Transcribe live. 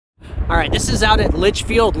All right, this is out at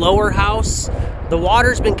Litchfield lower house. The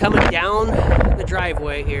water's been coming down the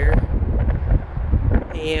driveway here,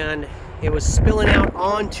 and it was spilling out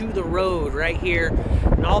onto the road right here,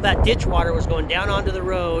 and all that ditch water was going down onto the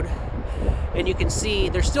road. And you can see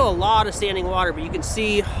there's still a lot of standing water, but you can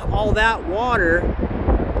see all that water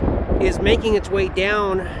is making its way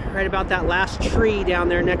down right about that last tree down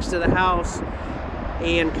there next to the house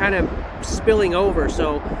and kind of spilling over.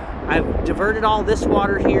 So I've diverted all this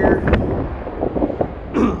water here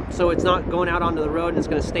so it's not going out onto the road and it's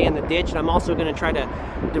going to stay in the ditch. And I'm also going to try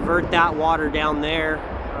to divert that water down there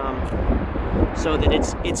so that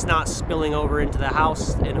it's not spilling over into the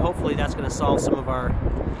house, and hopefully that's going to solve some of our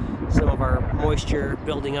moisture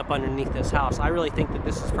building up underneath this house. I really think that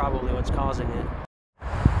this is probably what's causing it.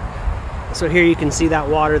 So here you can see that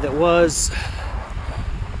water that was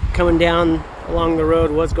coming down along the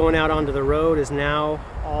road, was going out onto the road, is now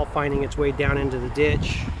all finding its way down into the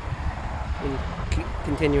ditch and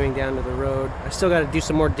continuing down to the road. I still got to do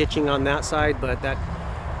some more ditching on that side, but that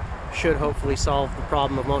should hopefully solve the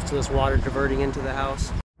problem of most of this water diverting into the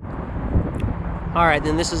house. All right,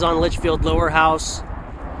 then this is on Litchfield lower house.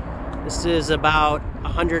 This is about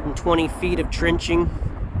 120 feet of trenching.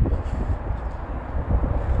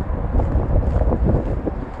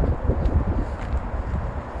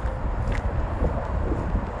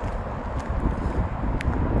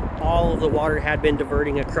 All of the water had been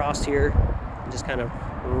diverting across here, just kind of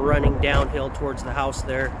running downhill towards the house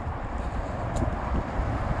there.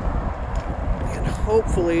 And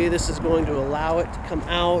hopefully this is going to allow it to come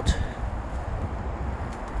out,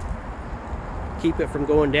 keep it from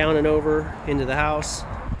going down and over into the house.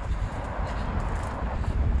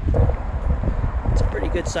 It's a pretty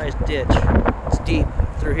good sized ditch. It's deep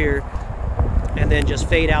through here, and then just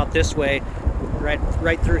fade out this way,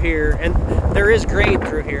 right through here. And there is grade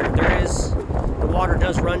through here. The water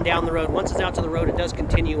does run down the road. Once it's out to the road, it does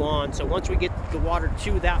continue on. So once we get the water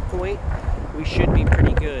to that point, we should be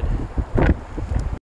pretty good.